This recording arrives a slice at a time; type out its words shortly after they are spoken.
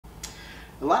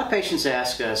A lot of patients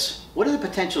ask us, what are the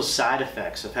potential side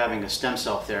effects of having a stem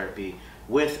cell therapy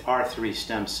with R3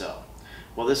 stem cell?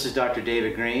 Well, this is Dr.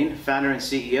 David Greene, founder and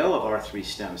CEO of R3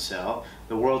 Stem Cell,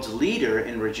 the world's leader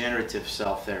in regenerative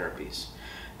cell therapies.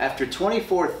 After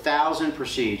 24,000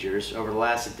 procedures over the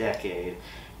last decade,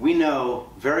 we know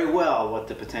very well what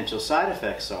the potential side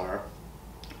effects are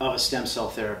of a stem cell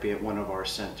therapy at one of our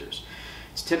centers.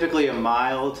 It's typically a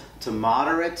mild to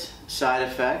moderate side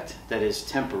effect that is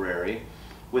temporary,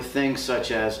 with things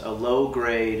such as a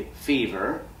low-grade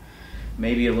fever,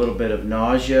 maybe a little bit of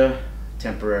nausea,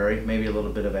 temporary, maybe a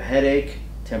little bit of a headache,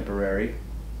 temporary,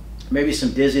 maybe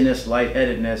some dizziness,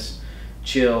 lightheadedness,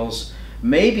 chills,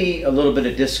 maybe a little bit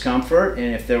of discomfort,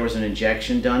 and if there was an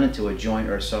injection done into a joint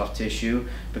or a soft tissue,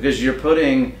 because you're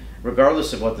putting,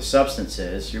 regardless of what the substance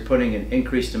is, you're putting an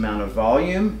increased amount of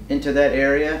volume into that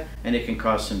area, and it can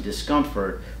cause some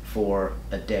discomfort for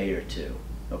a day or two,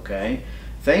 okay?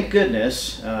 Thank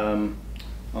goodness, I'll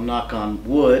knock on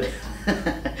wood,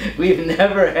 we've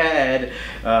never had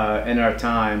in our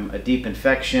time a deep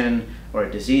infection or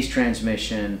a disease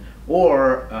transmission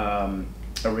or a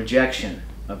rejection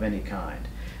of any kind.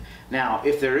 Now,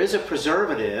 if there is a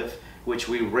preservative, which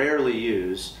we rarely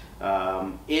use,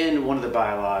 in one of the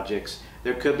biologics,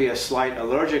 there could be a slight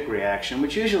allergic reaction,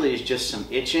 which usually is just some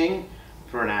itching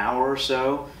for an hour or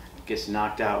so. It gets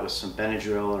knocked out with some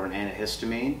Benadryl or an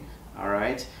antihistamine. All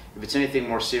right. If it's anything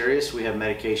more serious, we have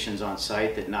medications on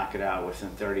site that knock it out within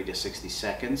 30 to 60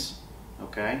 seconds.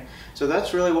 Okay. So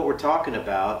that's really what we're talking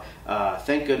about.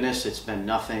 Thank goodness it's been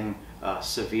nothing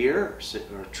severe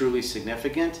or truly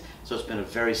significant. So it's been a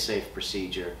very safe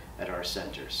procedure at our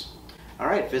centers. All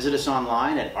right. Visit us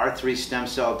online at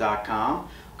r3stemcell.com.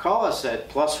 Call us at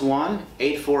 +1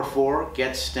 844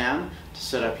 GET STEM to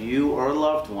set up you or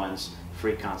loved one's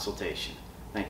free consultation.